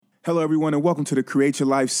Hello, everyone, and welcome to the Create Your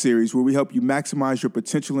Life series, where we help you maximize your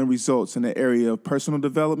potential and results in the area of personal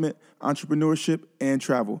development, entrepreneurship, and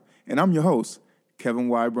travel. And I'm your host, Kevin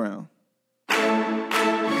Y. Brown.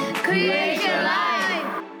 Create your life.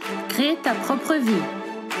 Crée ta propre vie.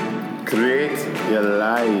 Create your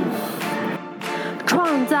life.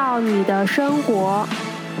 创造你的生活。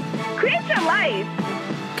 Create your life.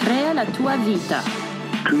 Crea la tua vita.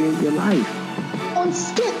 Create your life.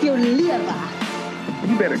 Ontdek je leven.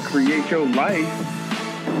 You better create your life.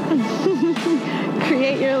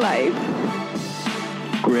 Create your life.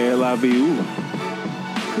 Create la vie.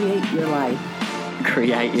 Create your life.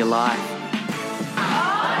 Create your life.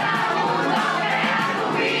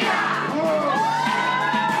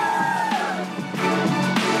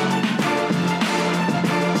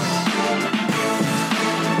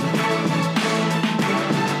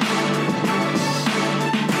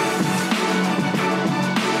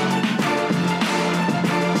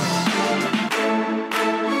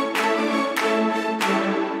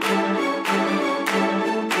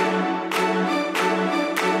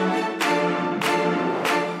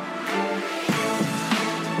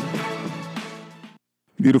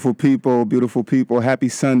 Beautiful people. Happy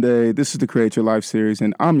Sunday. This is the Create Your Life series,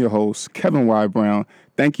 and I'm your host, Kevin Y. Brown.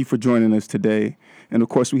 Thank you for joining us today. And of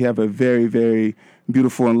course, we have a very, very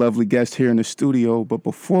beautiful and lovely guest here in the studio. But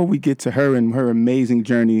before we get to her and her amazing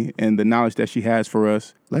journey and the knowledge that she has for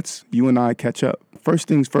us, let's you and I catch up. First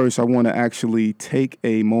things first, I want to actually take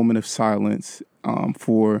a moment of silence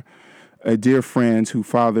for a dear friend whose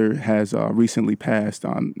father has recently passed,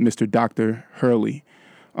 Mr. Dr. Hurley.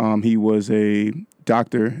 He was a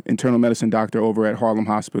doctor, internal medicine doctor over at Harlem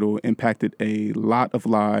Hospital, impacted a lot of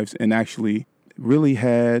lives and actually really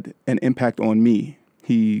had an impact on me.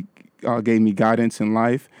 He gave me guidance in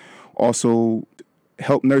life, also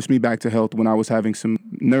helped nurse me back to health when I was having some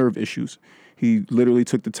nerve issues. He literally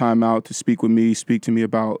took the time out to speak with me, speak to me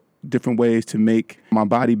about different ways to make my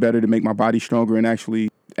body better, to make my body stronger, and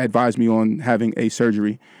actually advised me on having a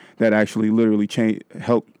surgery that actually literally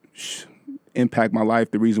helped impact my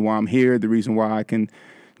life, the reason why I'm here, the reason why I can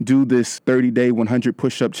do this 30-day 100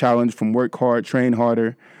 push-up challenge from work hard, train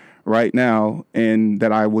harder right now, and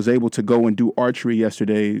that I was able to go and do archery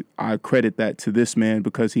yesterday. I credit that to this man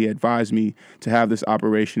because he advised me to have this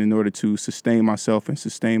operation in order to sustain myself and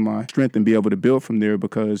sustain my strength and be able to build from there,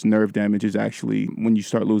 because nerve damage is actually, when you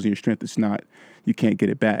start losing your strength, you can't get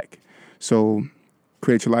it back. So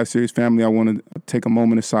Create Your Life series family, I want to take a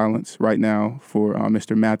moment of silence right now for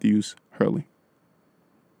Mr. Matthews Hurley.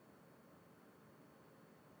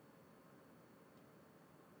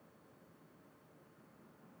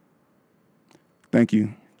 Thank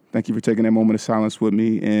you. Thank you for taking that moment of silence with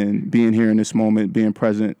me and being here in this moment, being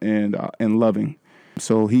present and loving.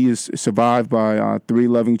 So he is survived by 3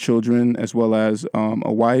 loving children, as well as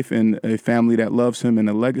a wife and a family that loves him, and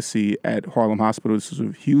a legacy at Harlem Hospital. This is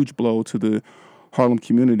a huge blow to the Harlem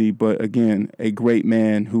community, but again, a great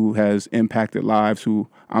man who has impacted lives, who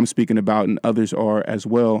I'm speaking about, and others are as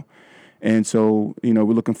well. And so, we're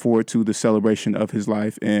looking forward to the celebration of his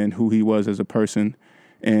life and who he was as a person,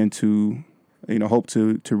 and to, hope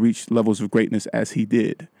to reach levels of greatness as he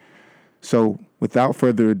did. So without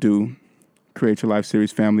further ado, Create Your Life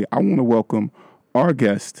series family, I want to welcome our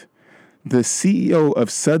guest, the CEO of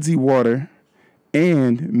Sudsy Water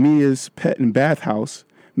and Mia's Pet and Bath House,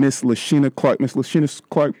 Miss Lashina Clark. Miss Lashina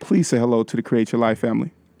Clark, please say hello to the Create Your Life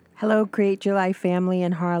family. Hello, Create Your Life family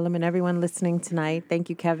in Harlem and everyone listening tonight. Thank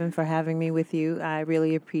you, Kevin, for having me with you. I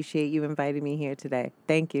really appreciate you inviting me here today.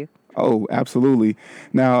 Thank you. Oh, absolutely.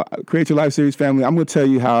 Now, Create Your Life series family, I'm going to tell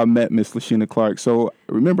you how I met Miss Lashina Clark. So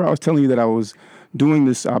remember I was telling you that I was doing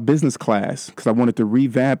this business class because I wanted to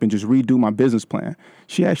revamp and just redo my business plan.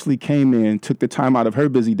 She actually came in, took the time out of her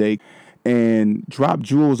busy day, and dropped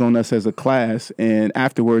jewels on us as a class. And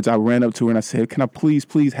afterwards, I ran up to her and I said, can I please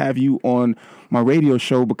have you on my radio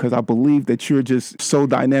show, because I believe that you're just so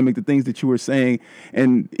dynamic, the things that you were saying.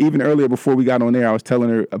 And even earlier, before we got on air, I was telling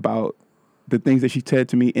her about the things that she said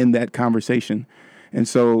to me in that conversation. And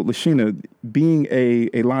so, Lashina, being a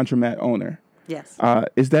laundromat owner, Yes.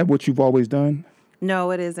 Is that what you've always done?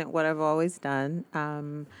 No, it isn't what I've always done.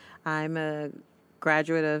 I'm a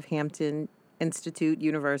graduate of Hampton Institute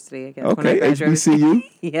University, I guess. Okay, when I graduated. HBCU.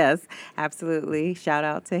 Yes, absolutely. Shout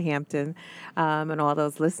out to Hampton and all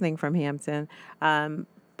those listening from Hampton.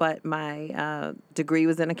 But my degree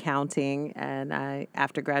was in accounting, and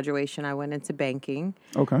after graduation, I went into banking.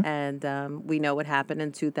 Okay. And we know what happened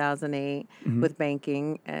in 2008 with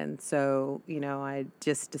banking. And so, I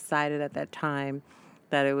just decided at that time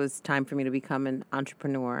that it was time for me to become an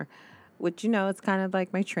entrepreneur, which, it's kind of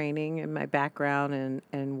like my training and my background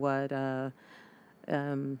and what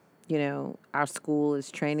our school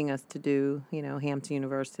is training us to do. Hampton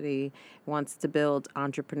University wants to build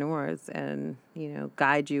entrepreneurs and,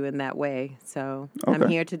 guide you in that way. So I'm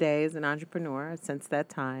Okay. here today as an entrepreneur since that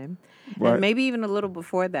time. Right. And maybe even a little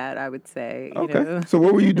before that, I would say. Okay. So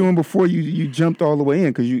what were you doing before you jumped all the way in?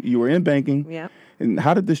 Because you were in banking. Yeah. And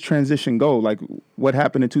how did this transition go? Like, what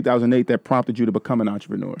happened in 2008 that prompted you to become an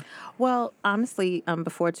entrepreneur? Well, honestly,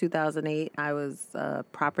 before 2008, I was a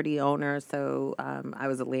property owner, so I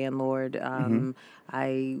was a landlord.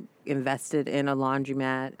 I invested in a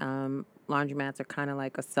laundromat. Laundromats are kind of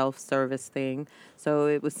like a self-service thing, so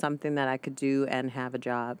it was something that I could do and have a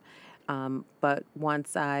job. But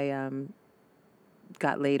once I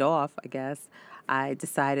got laid off, I guess, I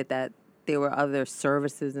decided that there were other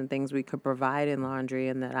services and things we could provide in laundry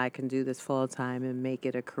and that I can do this full time and make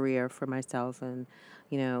it a career for myself and,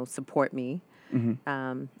 support me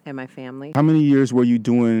and my family. How many years were you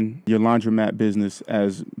doing your laundromat business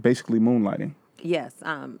as basically moonlighting? Yes.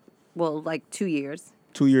 Like 2 years.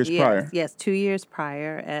 2 years prior? Yes, 2 years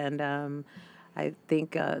prior. And I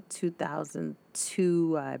think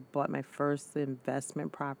 2002, I bought my first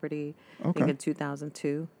investment property, I think in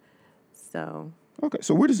 2002. So... Okay,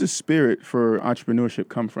 so where does this spirit for entrepreneurship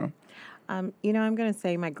come from? I'm going to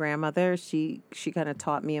say my grandmother. She kind of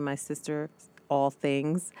taught me and my sister all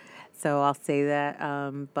things, so I'll say that.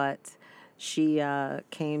 But she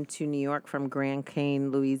came to New York from Grand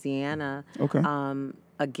Cane, Louisiana,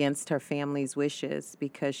 against her family's wishes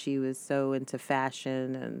because she was so into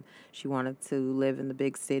fashion and she wanted to live in the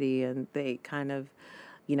big city, and they kind of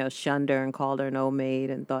shunned her and called her an old maid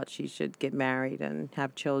and thought she should get married and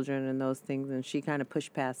have children and those things. And she kind of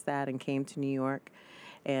pushed past that and came to New York.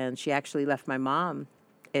 And she actually left my mom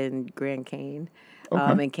in Grand Cane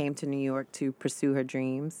and came to New York to pursue her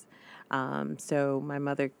dreams. So my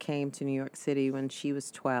mother came to New York City when she was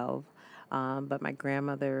 12. But my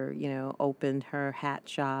grandmother, opened her hat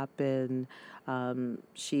shop, and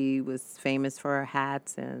she was famous for her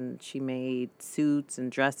hats, and she made suits and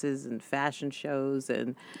dresses and fashion shows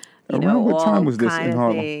and Around what time was this in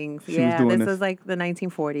Harlem? things. She was doing this was like the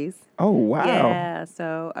 1940s. Oh, wow. Yeah,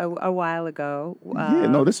 so a while ago.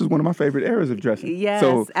 This is one of my favorite eras of dressing. Yes,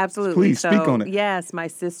 so absolutely. Please speak on it. Yes, my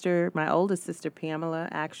oldest sister, Pamela,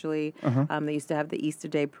 actually, they used to have the Easter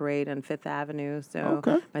Day Parade on Fifth Avenue. So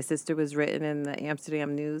my sister was written in the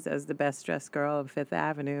Amsterdam News as the best dressed girl on Fifth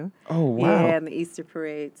Avenue. Oh, wow. Yeah, and the Easter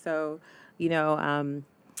Parade. So,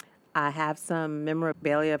 I have some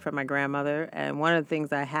memorabilia from my grandmother, and one of the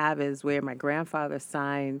things I have is where my grandfather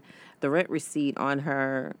signed the rent receipt on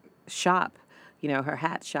her shop, her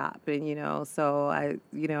hat shop. And, so I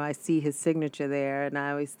see his signature there, and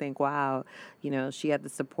I always think, wow, she had the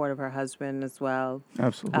support of her husband as well.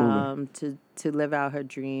 Absolutely. To live out her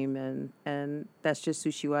dream, and that's just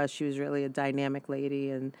who she was. She was really a dynamic lady,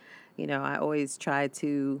 and, I always try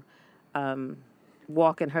to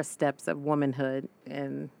walk in her steps of womanhood,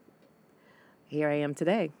 and here I am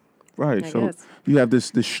today. Right. I So guess. you have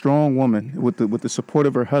this strong woman with the support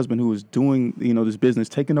of her husband who was doing, this business,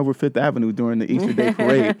 taking over Fifth Avenue during the Easter Day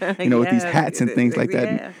Parade, with these hats and things like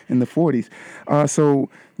that in the 40s. So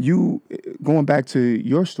you, going back to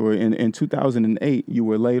your story, in 2008, you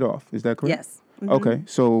were laid off. Is that correct? Yes. Mm-hmm. Okay.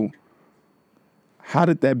 So how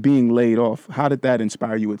did that being laid off, how did that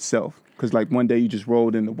inspire you itself? Because like one day you just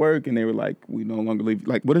rolled into work and they were like, we no longer leave.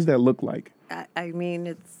 Like, what does that look like? I mean,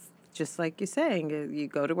 it's just like you're saying. You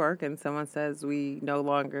go to work and someone says, we no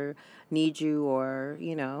longer need you, or,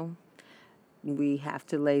 we have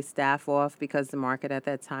to lay staff off because the market at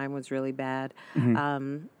that time was really bad.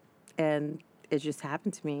 And it just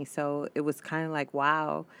happened to me. So it was kind of like,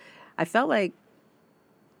 wow. I felt like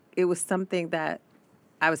it was something that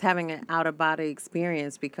I was having an out-of-body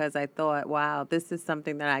experience because I thought, wow, this is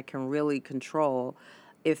something that I can really control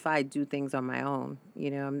if I do things on my own.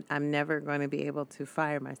 I'm never going to be able to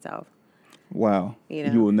fire myself. Wow.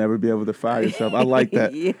 You will never be able to fire yourself. I like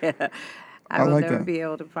that. Yeah. I will like never that. be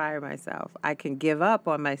able to fire myself. I can give up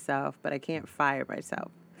on myself, but I can't fire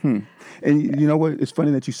myself. And you know what? It's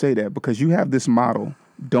funny that you say that because you have this model,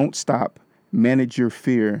 don't stop, manage your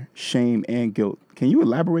fear, shame, and guilt. Can you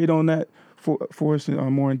elaborate on that for us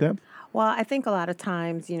more in depth? Well, I think a lot of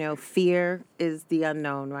times, fear is the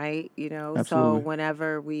unknown, right? So Absolutely.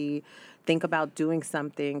 whenever we think about doing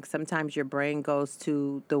something, sometimes your brain goes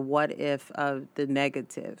to the what if of the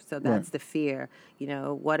negative. So that's the fear.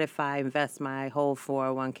 What if I invest my whole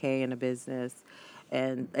 401k in a business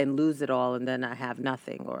and lose it all and then I have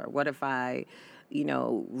nothing? Or what if I,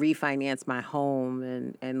 refinance my home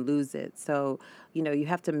and lose it? So, you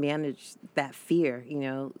have to manage that fear,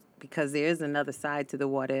 because there is another side to the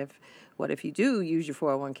what if. What if you do use your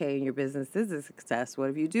 401k and your business is a success? What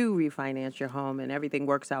if you do refinance your home and everything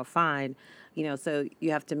works out fine? So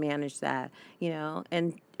you have to manage that,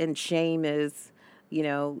 and shame is,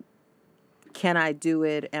 can I do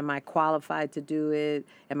it? Am I qualified to do it?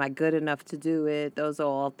 Am I good enough to do it? Those are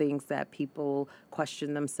all things that people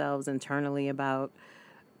question themselves internally about.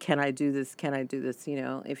 Can I do this? Can I do this?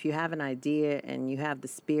 If you have an idea and you have the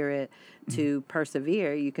spirit to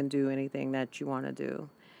persevere, you can do anything that you want to do.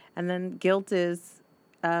 And then guilt is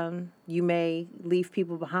you may leave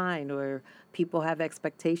people behind, or people have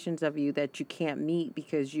expectations of you that you can't meet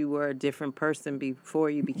because you were a different person before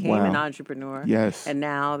you became an entrepreneur. Yes. And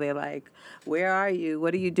now they're like, where are you?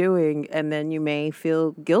 What are you doing? And then you may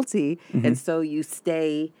feel guilty. And so you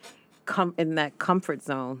stay in that comfort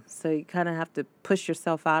zone. So you kind of have to push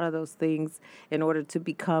yourself out of those things in order to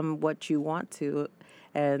become what you want to.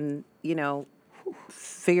 And,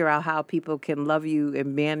 figure out how people can love you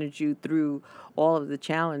and manage you through all of the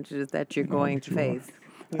challenges that you're going to face.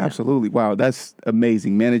 Yeah. Absolutely. Wow, that's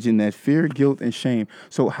amazing. Managing that fear, guilt, and shame.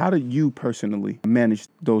 So how do you personally manage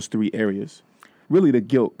those three areas? Really the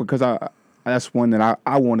guilt, because that's one that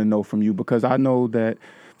I want to know from you, because I know that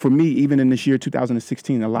for me, even in this year,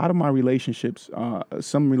 2016, a lot of my relationships,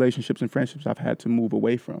 some relationships and friendships I've had to move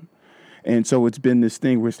away from. And so it's been this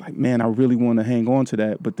thing where it's like, man, I really want to hang on to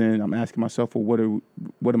that. But then I'm asking myself, well,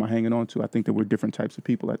 what am I hanging on to? I think that we're different types of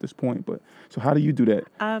people at this point. But so how do you do that?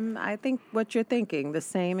 I think what you're thinking, the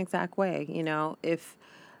same exact way. If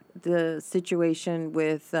the situation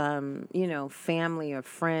with, family or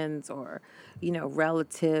friends or,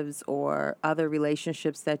 relatives or other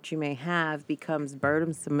relationships that you may have becomes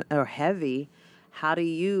burdensome or heavy, how do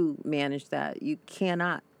you manage that? You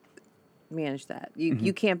cannot manage that.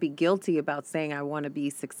 You can't be guilty about saying, I want to be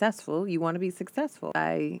successful. You want to be successful.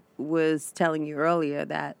 I was telling you earlier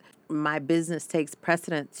that my business takes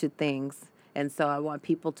precedent to things. And so I want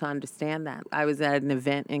people to understand that. I was at an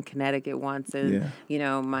event in Connecticut once, and,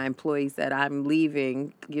 my employee said, I'm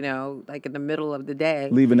leaving, like in the middle of the day.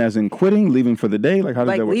 Leaving as in quitting? Leaving for the day? Like, how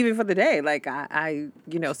does that work? Leaving for the day. Like, I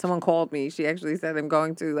someone called me. She actually said, I'm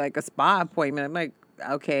going to, like, a spa appointment. I'm like,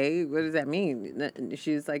 okay, what does that mean? And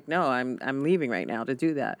she's like, no, I'm leaving right now to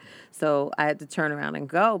do that. So I had to turn around and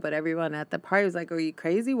go. But everyone at the party was like, are you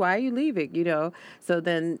crazy? Why are you leaving? So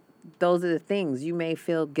then those are the things. You may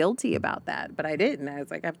feel guilty about that, but I didn't. I was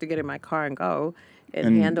like, I have to get in my car and go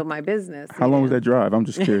and handle my business. How long was that drive? I'm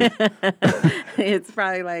just curious. It's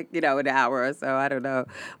probably like, an hour or so. I don't know.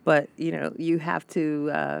 But, you have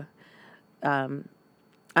to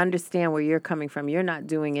understand where you're coming from. You're not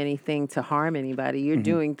doing anything to harm anybody. You're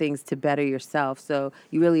doing things to better yourself. So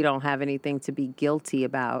you really don't have anything to be guilty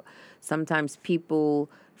about. Sometimes people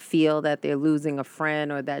feel that they're losing a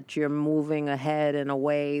friend or that you're moving ahead in a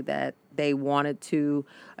way that they wanted to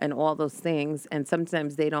and all those things. And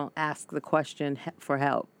sometimes they don't ask the question for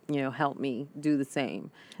help. Help me do the same.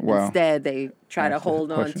 Wow. Instead, they try to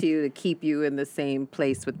hold on to you to keep you in the same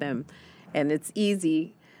place with them. And it's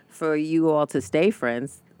easy for you all to stay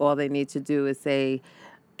friends. All they need to do is say,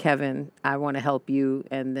 Kevin, I want to help you,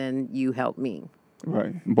 and then you help me.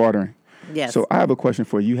 Right. Bartering. Yes. So I have a question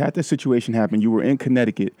for you. You had this situation happen. You were in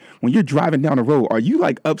Connecticut. When you're driving down the road, are you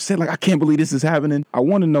like upset? Like, I can't believe this is happening. I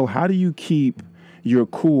want to know, how do you keep your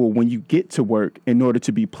cool when you get to work in order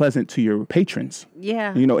to be pleasant to your patrons?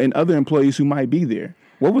 Yeah. And other employees who might be there.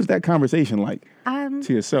 What was that conversation like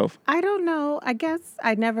to yourself? I don't know. I guess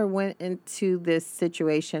I never went into this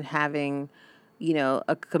situation having,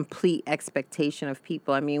 a complete expectation of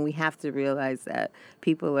people. I mean, we have to realize that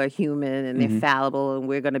people are human and they're fallible, and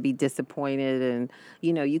we're going to be disappointed. And,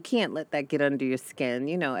 you can't let that get under your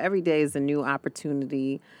skin. Every day is a new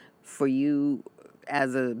opportunity for you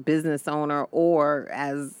as a business owner or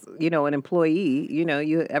as, an employee.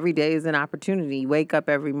 Every day is an opportunity. You wake up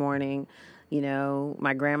every morning.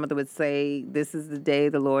 My grandmother would say, this is the day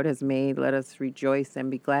the Lord has made. Let us rejoice and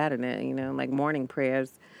be glad in it. Like morning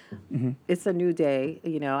prayers. It's a new day.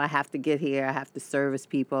 I have to get here. I have to service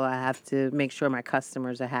people. I have to make sure my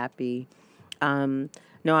customers are happy. No,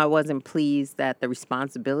 I wasn't pleased that the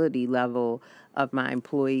responsibility level of my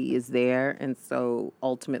employee is there. And so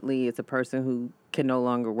ultimately it's a person who can no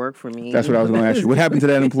longer work for me. That's what I was going to ask you. What happened to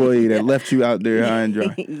that employee that left you out there high and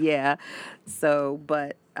dry? Yeah. So,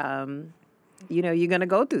 but, you're going to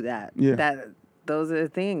go through that. Yeah. Those are the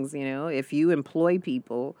things, if you employ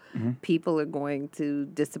people, people are going to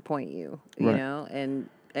disappoint you, Right. and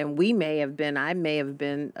I may have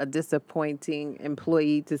been a disappointing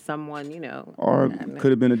employee to someone, Or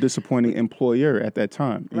could have been a disappointing employer at that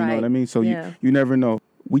time. You know what I mean? So you never know.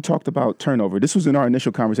 we talked about turnover. This was in our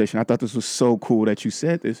initial conversation. I thought this was so cool that you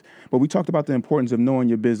said this, but we talked about the importance of knowing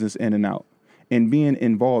your business in and out and being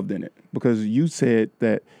involved in it, because you said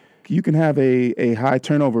that you can have a high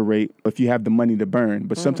turnover rate if you have the money to burn,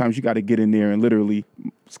 but sometimes you got to get in there and literally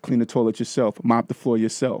clean the toilet yourself, mop the floor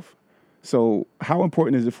yourself. So how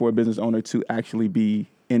important is it for a business owner to actually be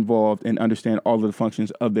involved and understand all of the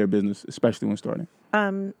functions of their business, especially when starting?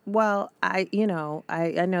 Well, I know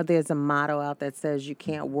there's a motto out that says you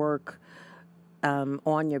can't work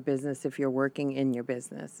on your business if you're working in your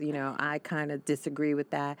business. You know, I kind of disagree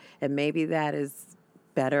with that, and maybe that is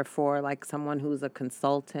better for like someone who's a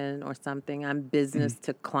consultant or something. I'm business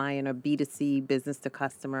to client or B2C, business to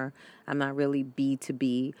customer. I'm not really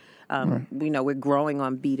B2B. Right. You know, we're growing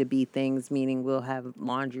on B2B things, meaning we'll have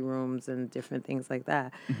laundry rooms and different things like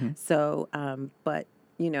that. So, but,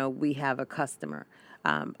 you know, we have a customer.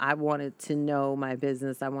 I wanted to know my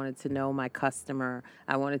business. I wanted to know my customer.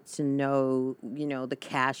 I wanted to know, you know, the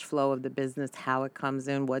cash flow of the business, how it comes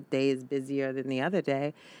in, what day is busier than the other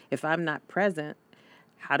day. If I'm not present,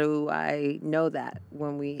 how do I know that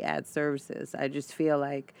when we add services? I just feel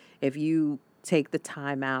like if you take the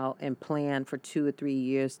time out and plan for 2 or 3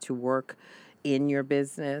 years to work in your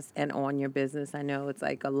business and on your business, I know it's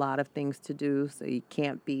like a lot of things to do, so you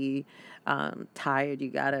can't be tired.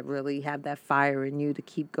 You got to really have that fire in you to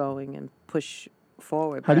keep going and push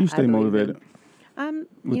forward. How do you But I stay believe motivated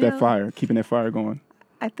with that fire, keeping that fire going?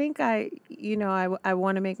 I think I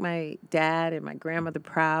want to make my dad and my grandmother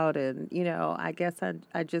proud, and you know, I guess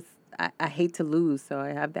I hate to lose, so I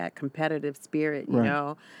have that competitive spirit. You Right.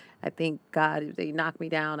 know, I think God, if they knock me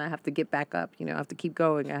down, I have to get back up. You know, I have to keep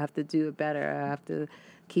going. I have to do it better. I have to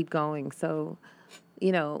keep going. So,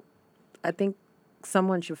 you know, I think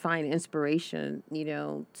someone should find inspiration. You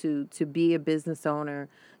know, to be a business owner.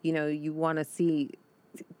 You know, you want to see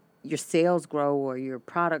your sales grow or your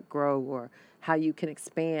product grow or how you can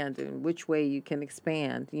expand and which way you can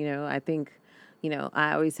expand. You know, I think, you know,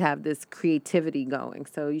 I always have this creativity going.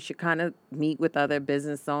 So you should kind of meet with other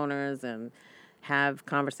business owners and have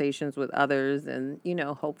conversations with others and, you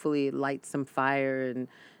know, hopefully light some fire and,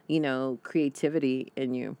 you know, creativity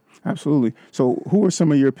in you. Absolutely. So who are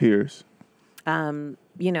some of your peers?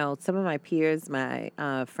 You know, some of my peers, my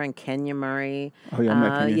friend Kenya Murray. Oh, yeah, I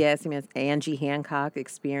met Kenya. Yes, Angie Hancock,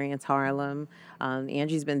 Experience Harlem.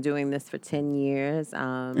 Angie's been doing this for 10 years.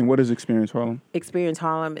 And what is Experience Harlem? Experience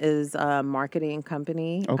Harlem is a marketing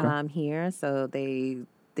company here. So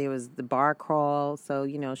there was the bar crawl. So,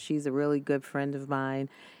 you know, she's a really good friend of mine.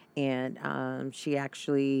 And she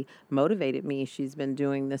actually motivated me. She's been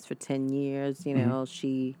doing this for 10 years. You know,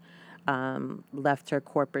 she left her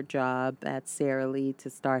corporate job at Sara Lee to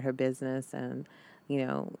start her business. And, you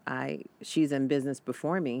know, she's in business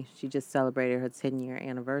before me. She just celebrated her 10-year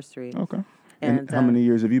anniversary. Okay. And how many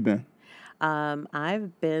years have you been?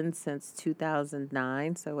 I've been since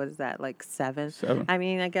 2009. So what is that, like 7? 7. I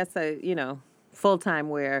mean, I guess, you know, full-time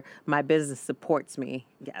where my business supports me.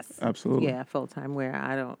 Yes. Absolutely. Yeah, full-time where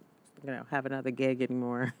I don't, you know, have another gig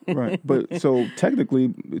anymore. Right. But so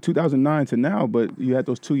technically 2009 to now, but you had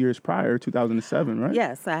those 2 years prior, 2007, right?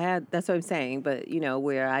 Yes, I had. That's what I'm saying. But, you know,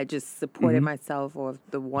 where I just supported myself off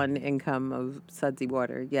the one income of Sudsy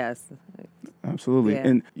Water. Yes. Absolutely. Yeah.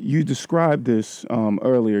 And you described this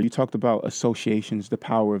earlier. You talked about associations, the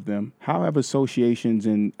power of them. How have associations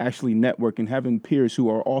and actually networking, having peers who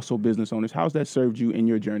are also business owners, how's that served you in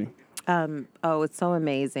your journey? Oh, it's so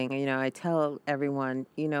amazing. You know, I tell everyone,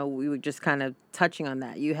 you know, we were just kind of touching on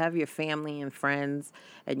that. You have your family and friends,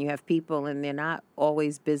 and you have people, and they're not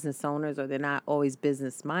always business owners or they're not always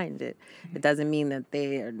business minded. It doesn't mean that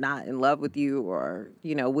they are not in love with you or,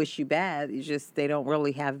 you know, wish you bad. It's just they don't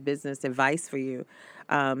really have business advice for you.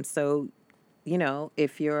 So, you know,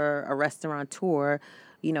 if you're a restaurateur,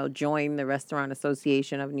 you know, join the Restaurant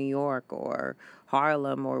Association of New York or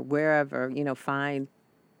Harlem or wherever, you know, find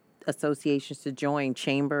associations to join,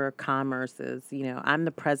 Chamber of Commerce's. You know, I'm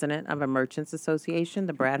the president of a merchants association,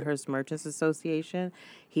 the Bradhurst Merchants Association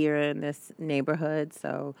here in this neighborhood.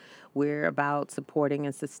 So we're about supporting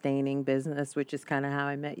and sustaining business, which is kind of how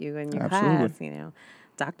I met you in your class. You know,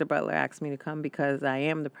 Dr. Butler asked me to come because I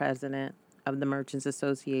am the president of the Merchants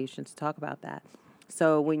Association to talk about that.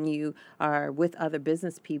 So when you are with other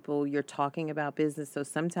business people, you're talking about business. So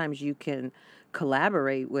sometimes you can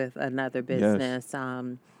collaborate with another business.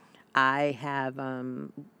 Yes. I have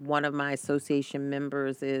one of my association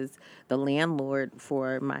members is the landlord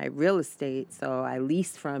for my real estate. So I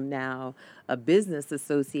lease from now a business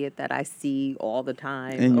associate that I see all the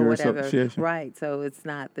time In or your whatever. association. Right. So it's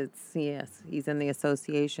not yes, he's in the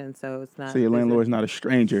association, so it's not So your business. landlord's not a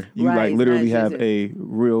stranger. You Right, like it's literally not have just a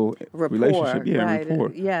real relationship. Yeah, right.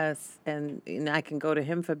 rapport. Yes, and I can go to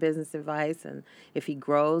him for business advice, and if he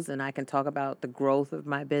grows, and I can talk about the growth of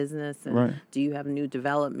my business, and Right. do you have new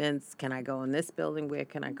developments? Can I go in this building? Where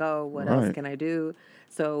can I go? What else Right. can I do?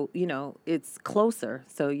 So, it's closer.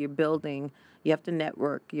 So you're building, you have to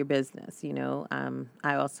network your business,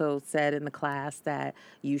 I also said in the class that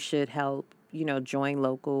you should help, join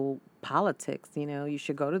local politics. You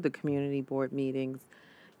should go to the community board meetings.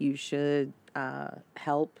 You should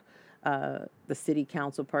help the city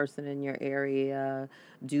council person in your area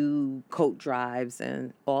do coat drives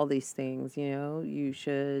and all these things. You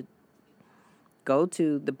should go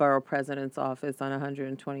to the borough president's office on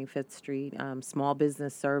 125th Street. Small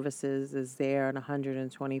Business Services is there on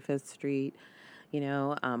 125th Street.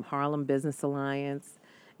 Harlem Business Alliance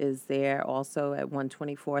is there also at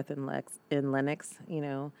 124th in Lenox.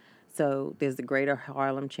 So there's the Greater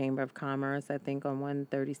Harlem Chamber of Commerce, I think, on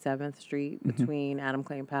 137th Street between Adam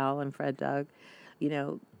Clayton Powell and Fred Doug.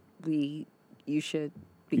 You should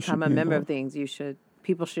become a be member of involved. things.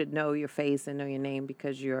 People should know your face and know your name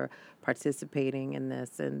because you're participating in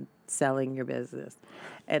this and selling your business.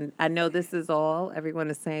 And I know this is all everyone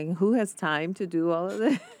is saying, who has time to do all of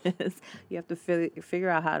this? You have to figure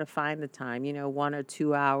out how to find the time, 1 or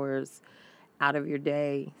 2 hours out of your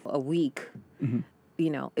day a week,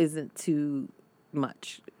 isn't too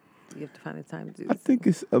much. You have to find the time to do I think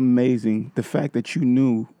it's amazing the fact that you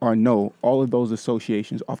knew or know all of those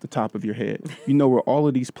associations off the top of your head. You know where all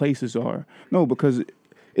of these places are. No, because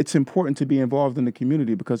it's important to be involved in the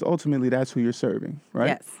community because ultimately that's who you're serving, right?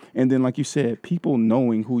 Yes. And then, like you said, people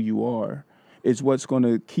knowing who you are is what's going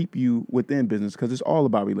to keep you within business because it's all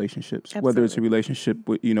about relationships. Whether it's a Absolutely. relationship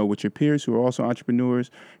with with your peers who are also entrepreneurs,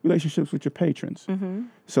 relationships with your patrons. Mm-hmm.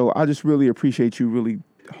 So I just really appreciate you really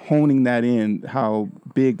honing that in, how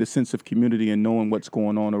big the sense of community and knowing what's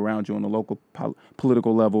going on around you on the local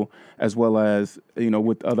political level, as well as,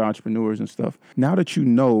 with other entrepreneurs and stuff. Now that you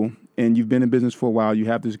know, and you've been in business for a while, you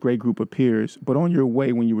have this great group of peers, but on your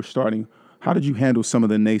way when you were starting, how did you handle some of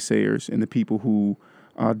the naysayers and the people who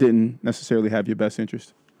didn't necessarily have your best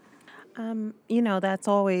interest? That's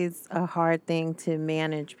always a hard thing to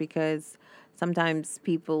manage because sometimes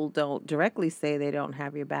people don't directly say they don't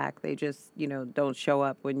have your back. They just, don't show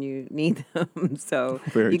up when you need them. So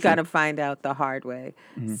Very you true. got to find out the hard way.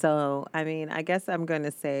 So, I guess I'm going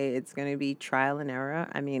to say it's going to be trial and error.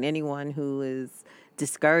 Anyone who is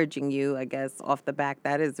discouraging you, I guess, off the back,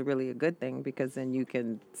 that is really a good thing because then you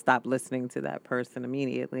can stop listening to that person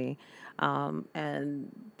immediately.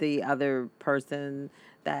 And the other person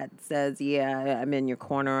that says, yeah, I'm in your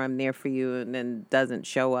corner, I'm there for you, and then doesn't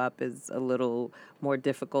show up is a little more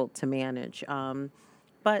difficult to manage.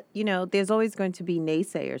 But, there's always going to be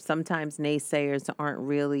naysayers. Sometimes naysayers aren't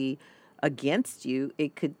really against you.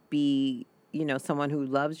 It could be, someone who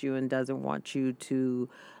loves you and doesn't want you to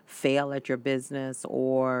fail at your business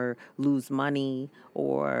or lose money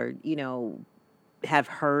or, have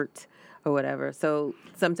hurt or whatever. So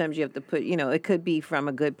sometimes you have to put, it could be from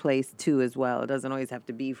a good place too as well. It doesn't always have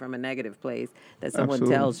to be from a negative place that someone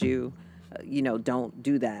Absolutely. tells you, don't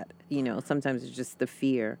do that. Sometimes it's just the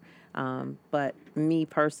fear. But me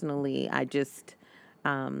personally, I just,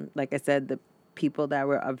 like I said, the people that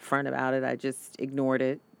were upfront about it, I just ignored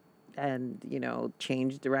it and,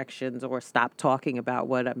 changed directions or stopped talking about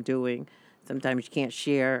what I'm doing. Sometimes you can't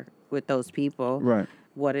share with those people Right.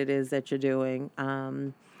 what it is that you're doing.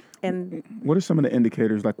 And What are some of the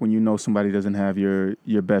indicators, like when you know somebody doesn't have your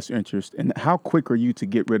best interest, and how quick are you to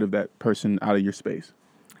get rid of that person out of your space?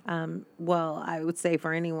 well, I would say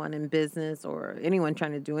for anyone in business or anyone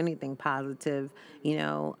trying to do anything positive, a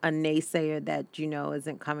naysayer that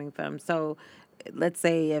isn't coming from. So let's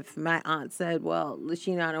say if my aunt said, well,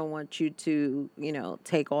 Lashina, I don't want you to,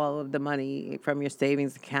 take all of the money from your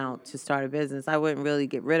savings account to start a business, I wouldn't really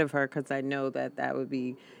get rid of her because I know that that would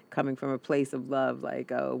be coming from a place of love,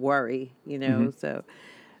 like a worry, So,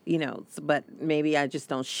 but maybe I just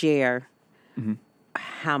don't share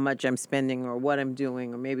how much I'm spending or what I'm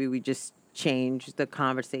doing, or maybe we just change the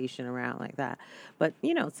conversation around like that. But,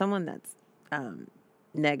 someone that's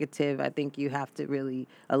negative, I think you have to really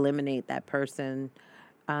eliminate that person.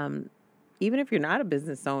 Even if you're not a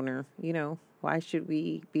business owner, why should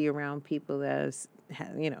we be around people that is,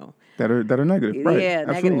 That are negative, right? yeah,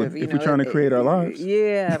 Absolutely. negative. If we're trying to create our lives.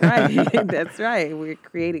 Yeah, right. That's right. We're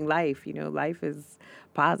creating life. Life is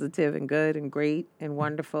positive and good and great and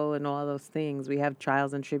wonderful and all those things. We have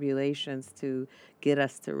trials and tribulations to get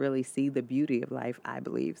us to really see the beauty of life, I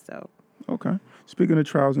believe so. Okay. Speaking of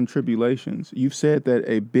trials and tribulations, you've said that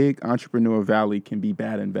a big entrepreneur valley can be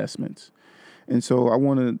bad investments. And so I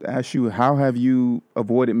want to ask you, how have you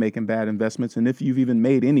avoided making bad investments, and if you've even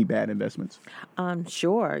made any bad investments?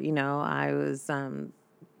 Sure. I was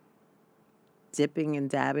dipping and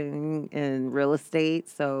dabbing in real estate.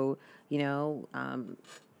 So,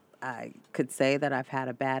 I could say that I've had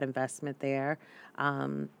a bad investment there.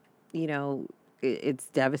 Um, it's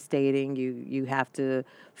devastating. You have to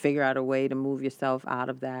figure out a way to move yourself out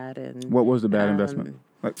of that. And What was the bad investment,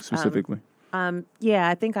 like specifically? yeah,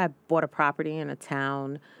 I think I bought a property in a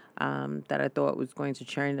town that I thought was going to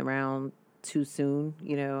turn around too soon.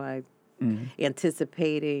 I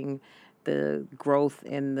anticipating the growth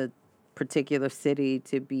in the particular city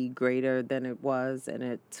to be greater than it was, and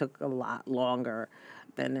it took a lot longer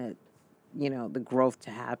than the growth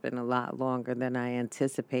to happen a lot longer than I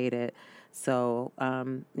anticipated. So,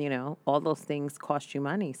 all those things cost you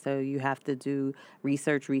money. So you have to do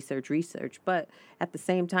research. But at the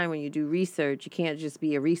same time, when you do research, you can't just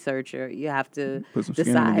be a researcher. You have to Put some skin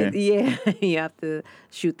in the decide. game. Yeah, you have to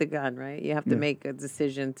shoot the gun, right? You have to Yeah. make a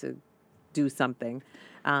decision to do something.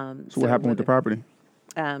 So what happened with the property?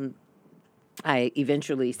 I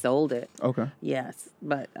eventually sold it. Okay. Yes,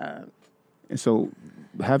 but And so,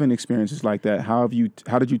 having experiences like that, how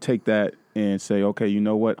did you take that and say, okay, you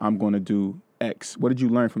know what, I'm going to do X? What did you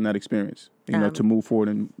learn from that experience? To move forward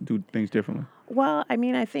and do things differently. well, I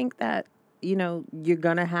mean, I think that you're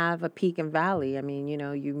gonna have a peak and valley. I mean,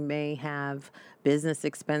 you may have business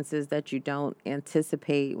expenses that you don't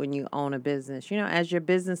anticipate when you own a business. As your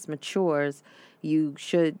business matures, you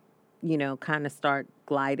should kind of start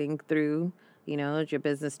gliding through. As your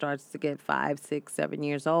business starts to get 5, 6, 7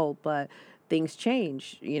 years old, but things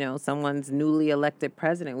change. Someone's newly elected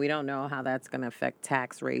president. We don't know how that's going to affect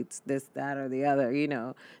tax rates, this, that, or the other.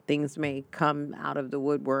 Things may come out of the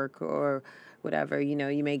woodwork or whatever.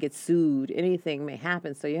 You may get sued. Anything may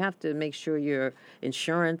happen. So you have to make sure your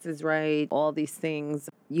insurance is right. All these things.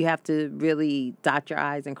 You have to really dot your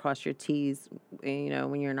I's and cross your T's,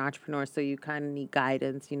 when you're an entrepreneur. So you kind of need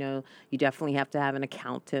guidance. You definitely have to have an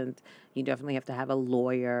accountant. You definitely have to have a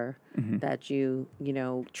lawyer that you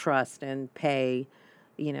trust and pay,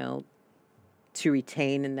 to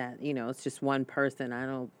retain, and that, it's just one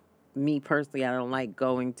person. Me personally, I don't like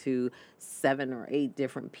going to 7 or 8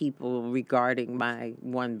 different people regarding my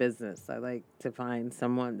one business. I like to find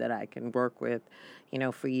someone that I can work with,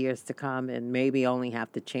 for years to come, and maybe only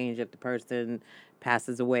have to change if the person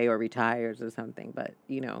passes away or retires or something. But,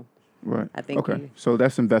 Right. I think Okay. So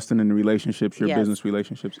that's investing in the relationships, your Yes. business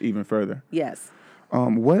relationships, even further. yes.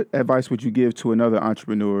 What advice would you give to another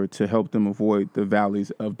entrepreneur to help them avoid the valleys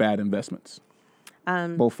of bad investments,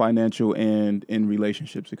 both financial and in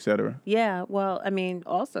relationships, et cetera? Yeah, well, I mean,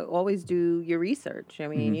 also always do your research. I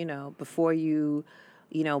mean, before you,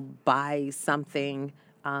 buy something,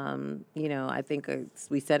 I think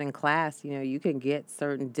we said in class, you can get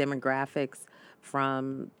certain demographics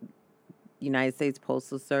from United States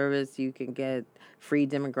Postal Service. You can get free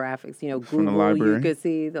demographics. From the Google, library. you could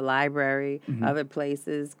see the library, other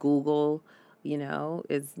places. Google,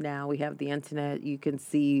 is now we have the internet. You can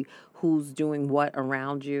see who's doing what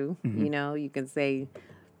around you. You can say,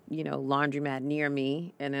 laundromat near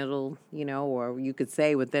me, and it'll, or you could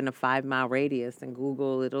say within a 5-mile radius, and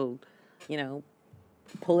Google, it'll,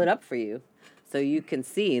 pull it up for you. So you can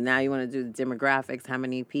see. Now you want to do the demographics, how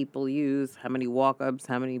many people use, how many walk-ups,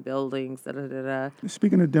 how many buildings, da-da-da-da.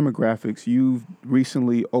 Speaking of demographics, you've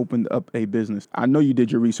recently opened up a business. I know you did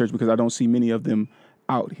your research because I don't see many of them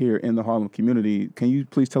out here in the Harlem community. Can you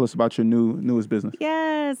please tell us about your newest business?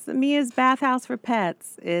 Yes, Mia's Bathhouse for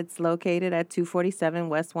Pets. It's located at 247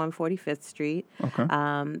 West 145th Street. Okay.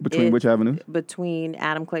 Between which avenues? Between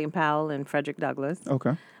Adam Clayton Powell and Frederick Douglass.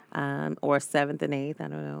 Okay. Or 7th and 8th. I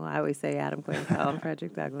don't know. I always say Adam Clayton Powell and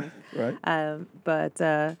Frederick Douglass. Right.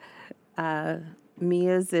 But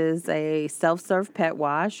Mia's is a self-serve pet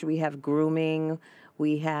wash. We have grooming.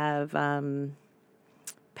 We have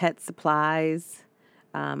pet supplies,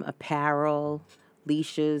 apparel,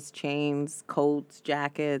 leashes, chains, coats,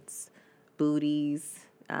 jackets, booties.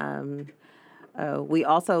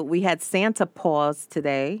 We had Santa Paws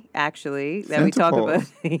today, actually, that we Santa talked about.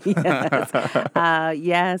 Yes.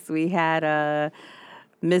 Yes, we had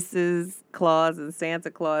Mrs. Claus and Santa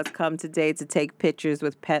Claus come today to take pictures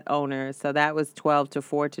with pet owners. So that was 12 to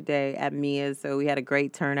 4 today at Mia's. So we had a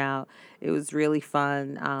great turnout. It was really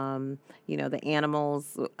fun. The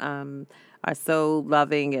animals are so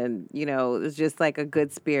loving, and, it's just like a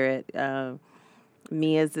good spirit.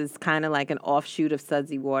 Mia's is kind of like an offshoot of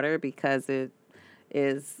Sudsy Water because it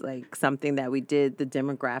is like something that we did the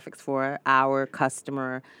demographics for our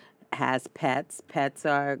customer has pets. Pets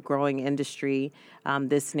are a growing industry.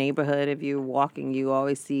 This neighborhood, if you're walking, you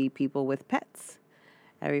always see people with pets.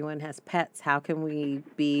 Everyone has pets. How can we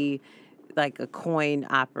be like a coin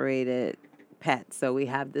operated pet? So we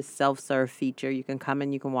have this self-serve feature. You can come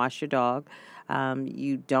in, you can wash your dog.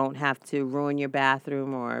 You don't have to ruin your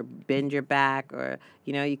bathroom or bend your back, or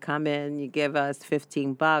you come in, you give us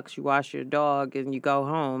 $15, you wash your dog, and you go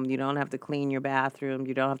home. You don't have to clean your bathroom.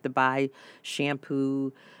 You don't have to buy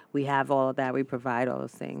shampoo. We have all of that. We provide all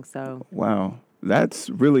those things. So Wow. That's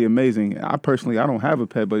really amazing. I don't have a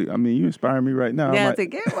pet, but I mean, you inspire me right now. yeah, to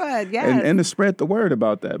get one, yes. And to spread the word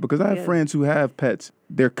about that, because I have Yes. friends who have pets.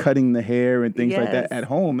 They're cutting the hair and things like that Yes. at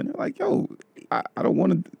home, and they're like, "Yo, I don't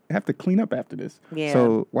want to have to clean up after this." Yeah.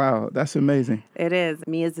 So, wow, that's amazing. It is.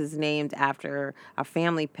 Mia's is named after our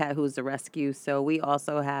family pet who's a rescue. So we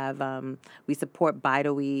also have, we support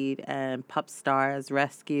Bite-A-Weed and Pup Stars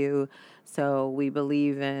Rescue. So we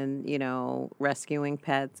believe in, rescuing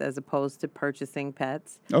pets as opposed to purchasing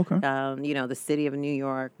pets. Okay. The city of New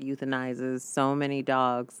York euthanizes so many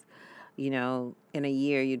dogs. In a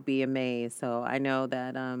year, you'd be amazed. So I know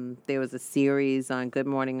that there was a series on Good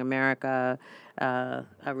Morning America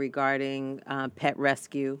regarding pet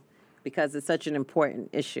rescue, because it's such an important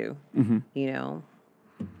issue,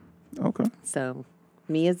 Okay. So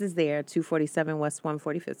Mia's is there, 247 West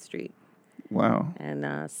 145th Street. Wow.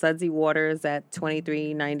 And Sudsy Waters at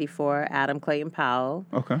 2394 Adam Clayton Powell.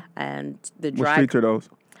 Okay. And the What dry streets are those?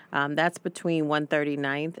 that's between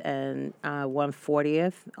 139th and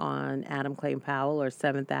 140th on Adam Clayton Powell or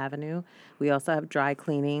 7th Avenue. We also have dry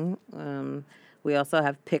cleaning. We also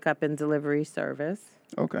have pickup and delivery service.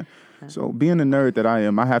 Okay. So, being a nerd that I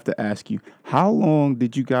am, I have to ask you, how long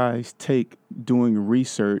did you guys take doing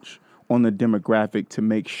research on the demographic to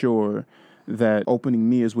make sure that opening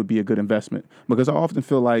Mia's would be a good investment? Because I often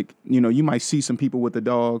feel like, you might see some people with a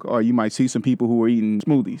dog, or you might see some people who are eating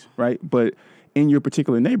smoothies, right? But in your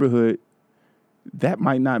particular neighborhood, that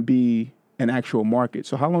might not be an actual market.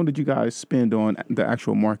 So how long did you guys spend on the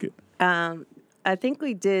actual market? I think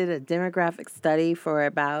we did a demographic study for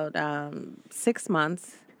about 6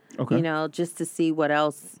 months. Okay. Just to see what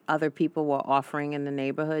else other people were offering in the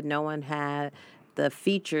neighborhood. No one had the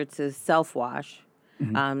feature to self-wash.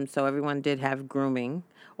 So everyone did have grooming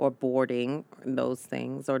or boarding, those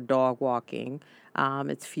things, or dog walking.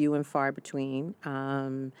 It's few and far between.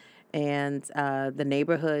 And the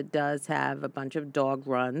neighborhood does have a bunch of dog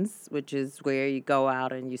runs, which is where you go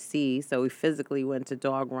out and you see. So we physically went to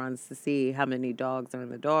dog runs to see how many dogs are in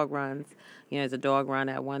the dog runs. There's a dog run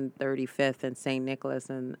at 135th and St. Nicholas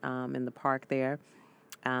in the park there.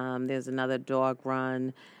 There's another dog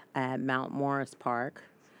run at Mount Morris Park.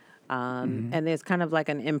 And there's kind of like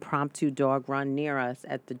an impromptu dog run near us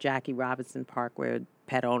at the Jackie Robinson Park where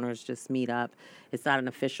pet owners just meet up. It's not an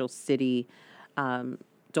official city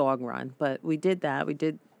dog run, but we did that. We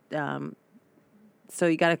did. So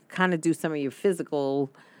you got to kind of do some of your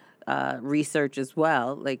physical research as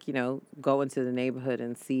well. Like, go into the neighborhood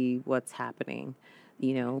and see what's happening.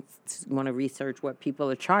 Want to research what people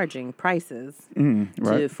are charging, prices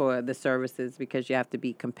Right. for the services, because you have to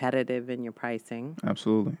be competitive in your pricing.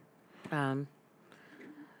 Absolutely. Um,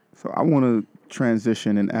 So I want to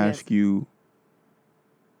transition and ask you,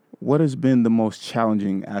 what has been the most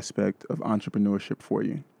challenging aspect of entrepreneurship for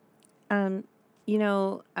you? When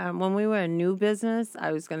we were a new business,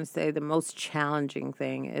 I was going to say the most challenging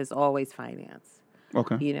thing is always finance.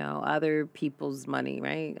 Okay. Other people's money,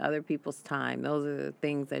 right? Other people's time. Those are the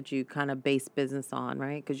things that you kind of base business on,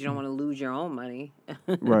 right? Because you don't want to lose your own money.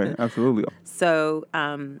 Right. Absolutely. So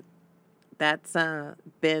that's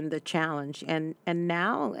been the challenge. And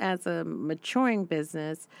now as a maturing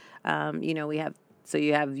business, we have, so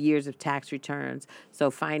you have years of tax returns. So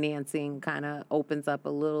financing kind of opens up a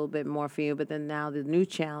little bit more for you. But then now the new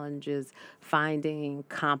challenge is finding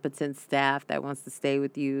competent staff that wants to stay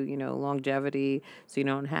with you, longevity, so you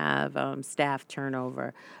don't have staff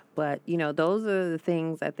turnover. But, those are the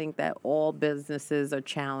things I think that all businesses are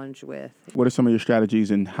challenged with. What are some of your strategies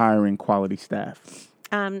in hiring quality staff?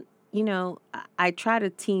 I try to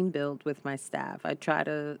team build with my staff. I try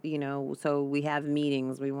to, so we have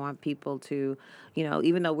meetings. We want people to,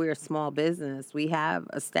 even though we're a small business, we have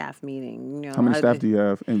a staff meeting. How many staff do you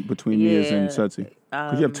have in between Mia's and Sudsy?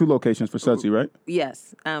 Because you have 2 locations for Sudsy, right?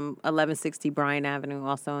 Yes, 1160 Bryan Avenue,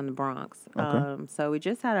 also in the Bronx. Okay. So we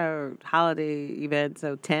just had our holiday event,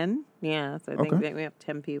 so 10. Yeah, so I think Okay. we have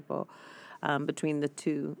 10 people between the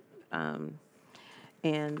 2.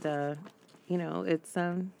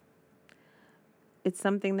 It's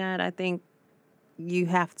something that I think you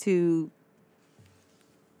have to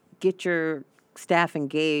get your staff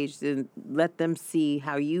engaged and let them see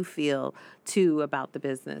how you feel too about the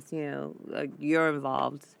business. You're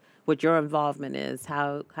involved, what your involvement is,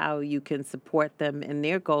 how you can support them in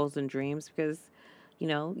their goals and dreams, because you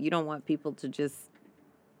don't want people to just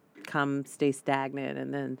stay stagnant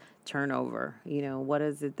and then turn over. What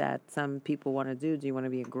is it that some people want to do? Do you want to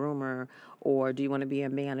be a groomer, or do you want to be a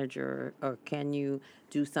manager, or can you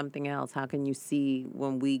do something else? How can you see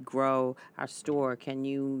when we grow our store? Can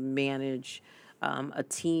you manage a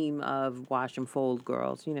team of wash and fold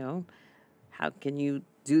girls? How can you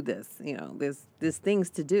do this? There's things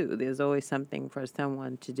to do. There's always something for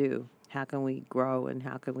someone to do. How can we grow and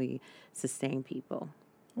how can we sustain people?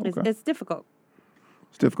 Okay. It's difficult.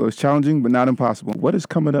 It's difficult. It's challenging, but not impossible. What is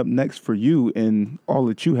coming up next for you in all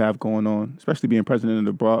that you have going on, especially being president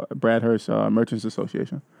of the Bradhurst Merchants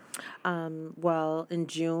Association? Well, in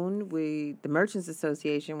June, the Merchants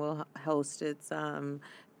Association will host its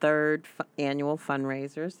third annual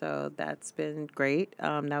fundraiser, so that's been great.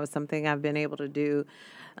 That was something I've been able to do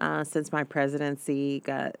since my presidency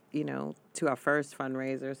got, to our first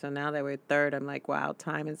fundraiser. So now that we're third, I'm like, wow,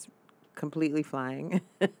 time is completely flying.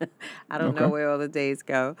 I don't know where all the days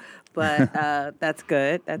go, but that's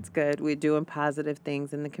good. That's good. We're doing positive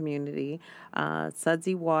things in the community.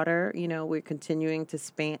 Sudsy Water, we're continuing to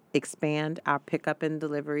expand our pickup and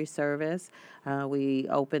delivery service. We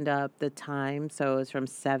opened up the time, so it's from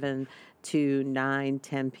 7 to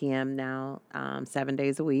 10 p.m. now, 7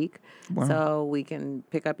 days a week. Wow. So we can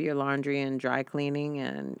pick up your laundry and dry cleaning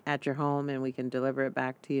and at your home, and we can deliver it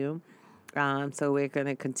back to you. So we're going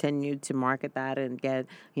to continue to market that and get,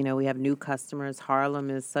 we have new customers. Harlem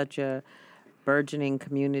is such a burgeoning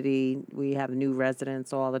community. We have new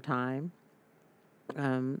residents all the time.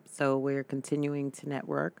 So we're continuing to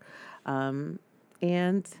network. And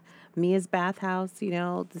Mia's Bathhouse,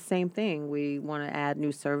 the same thing. We want to add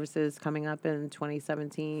new services coming up in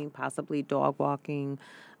 2017, possibly dog walking,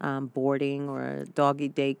 boarding, or doggy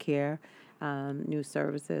daycare, new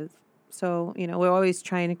services. So, we're always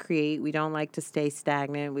trying to create. We don't like to stay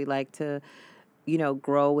stagnant. We like to,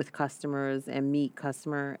 grow with customers and meet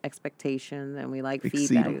customer expectations, and we like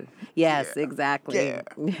feedback. Yes, yeah. Exactly.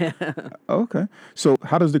 Yeah. Okay. So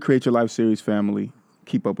how does the Create Your Life series family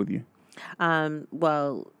keep up with you?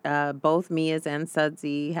 Both Mia's and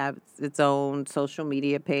Sudsy have its own social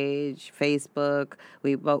media page, Facebook.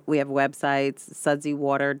 We have websites,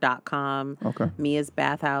 sudsywater.com,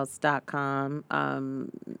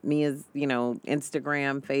 miasbathhouse.com, Mia's,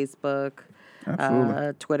 Instagram, Facebook,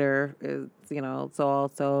 Twitter is, it's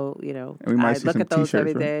all, so, and we might see look some at those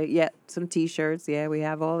every right? day. Yeah, some T-shirts. Yeah, we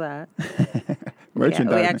have all that.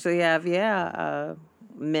 Merchandising. We actually have,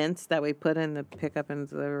 mints that we put in the pickup and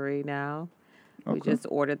delivery now. Okay. We just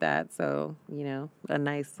ordered that, so, a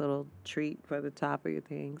nice little treat for the top of your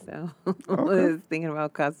thing. So, thinking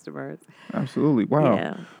about customers. Absolutely. Wow.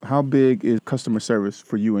 Yeah. How big is customer service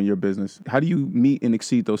for you and your business? How do you meet and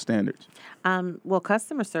exceed those standards?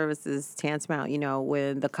 Customer service is tantamount.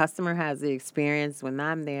 When the customer has the experience, when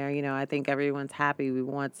I'm there, I think everyone's happy. We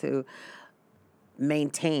want to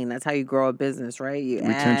maintain. That's how you grow a business, right? You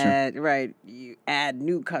add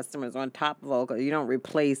new customers on top of old. You don't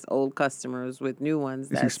replace old customers with new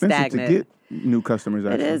ones. It's expensive stagnant. to get new customers.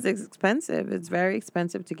 Actually, it is expensive. It's very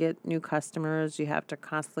expensive to get new customers. You have to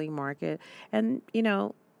constantly market, and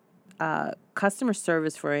customer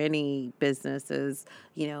service for any business is,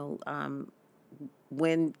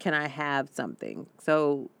 when can I have something?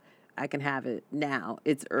 So I can have it now.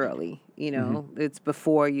 It's early, It's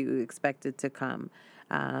before you expect it to come.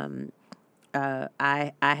 I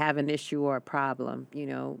have an issue or a problem,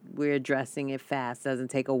 we're addressing it fast. It doesn't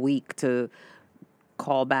take a week to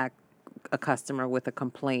call back a customer with a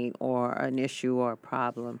complaint or an issue or a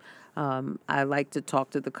problem. I like to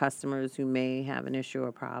talk to the customers who may have an issue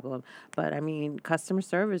or problem. But, customer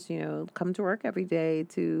service, come to work every day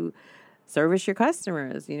to service your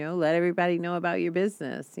customers, let everybody know about your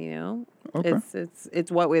business, Okay. It's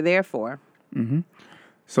what we're there for. Mm-hmm.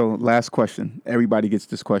 So last question. Everybody gets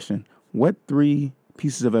this question. What 3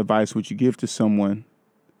 pieces of advice would you give to someone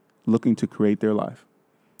looking to create their life?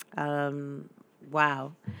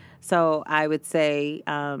 Wow. So I would say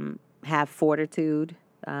have fortitude,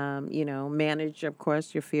 manage, of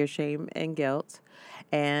course, your fear, shame, and guilt,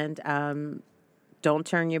 and don't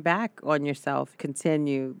turn your back on yourself.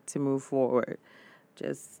 Continue to move forward.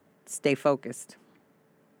 Just stay focused.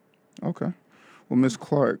 Okay. Well, Ms.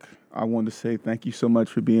 Clark, I wanted to say thank you so much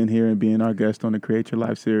for being here and being our guest on the Create Your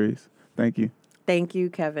Life series. Thank you. Thank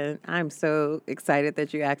you, Kevin. I'm so excited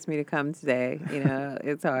that you asked me to come today.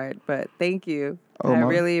 It's hard, but thank you. I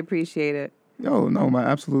really appreciate it. Oh, no, my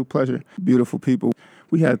absolute pleasure. Beautiful people.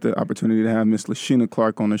 we had the opportunity to have Miss Lashina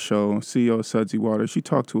Clark on the show, CEO of Sudsy Water. She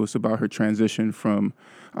talked to us about her transition from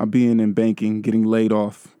being in banking, getting laid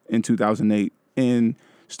off in 2008, and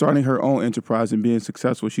starting her own enterprise and being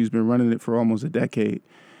successful. She's been running it for almost a decade.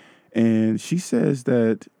 And she says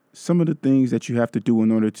that some of the things that you have to do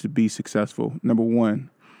in order to be successful, number one,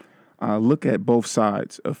 look at both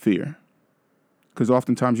sides of fear. Because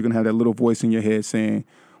oftentimes you're going to have that little voice in your head saying,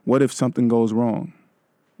 what if something goes wrong?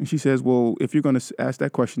 And she says, well, if you're going to ask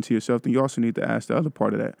that question to yourself, then you also need to ask the other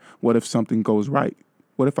part of that. What if something goes right?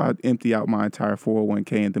 What if I empty out my entire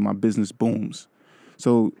 401k and then my business booms?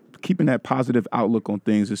 So keeping that positive outlook on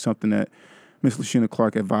things is something that Ms. Lashina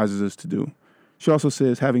Clark advises us to do. She also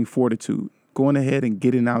says having fortitude, going ahead and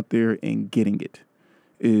getting out there and getting it.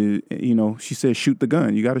 She says shoot the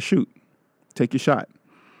gun. You got to shoot. Take your shot.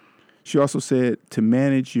 She also said to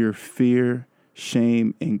manage your fear,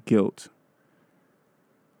 shame, and guilt.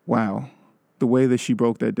 Wow. The way that she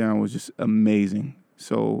broke that down was just amazing.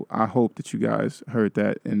 So I hope that you guys heard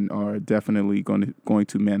that and are definitely going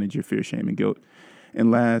to manage your fear, shame, and guilt. And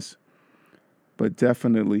last, but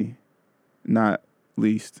definitely not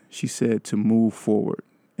least, she said to move forward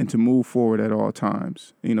and to move forward at all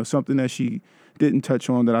times. Something that she didn't touch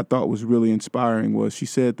on that I thought was really inspiring was she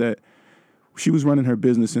said that she was running her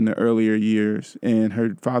business in the earlier years and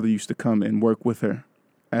her father used to come and work with her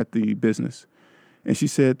at the business. And she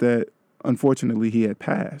said that unfortunately he had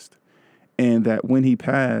passed and that when he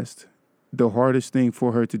passed, the hardest thing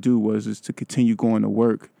for her to do was to continue going to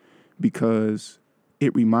work because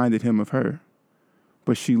it reminded him of her.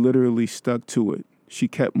 But she literally stuck to it. She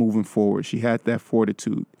kept moving forward. She had that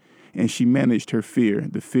fortitude and she managed her fear,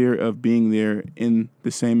 the fear of being there in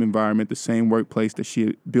the same environment, the same workplace that she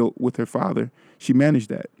had built with her father. She managed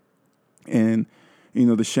that. And,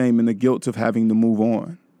 the shame and the guilt of having to move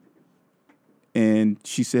on. And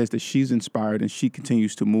she says that she's inspired and she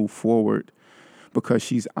continues to move forward because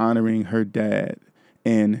she's honoring her dad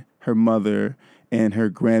and her mother and her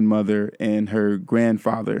grandmother and her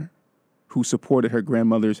grandfather who supported her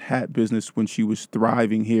grandmother's hat business when she was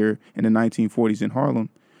thriving here in the 1940s in Harlem.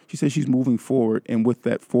 She says she's moving forward and with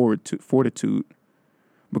that fortitude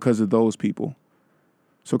because of those people.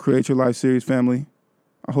 So Create Your Life series, family,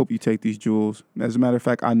 I hope you take these jewels. As a matter of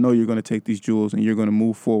fact, I know you're going to take these jewels and you're going to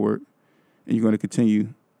move forward. And you're going to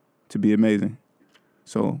continue to be amazing.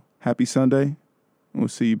 So happy Sunday, and we'll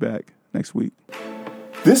see you back next week.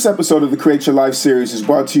 This episode of the Create Your Life series is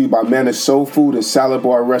brought to you by Manners Soul Food and Salad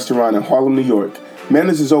Bar Restaurant in Harlem, New York.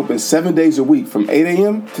 Manners is open 7 days a week from 8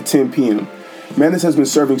 a.m. to 10 p.m. Manners has been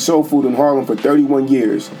serving soul food in Harlem for 31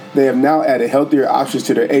 years. They have now added healthier options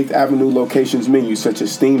to their 8th Avenue location's menu, such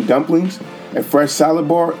as steamed dumplings, a fresh salad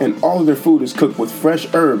bar, and all of their food is cooked with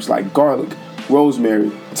fresh herbs like garlic, rosemary,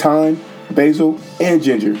 thyme, basil, and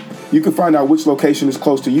ginger. You can find out which location is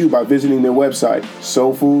close to you by visiting their website,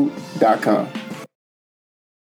 soulfood.com.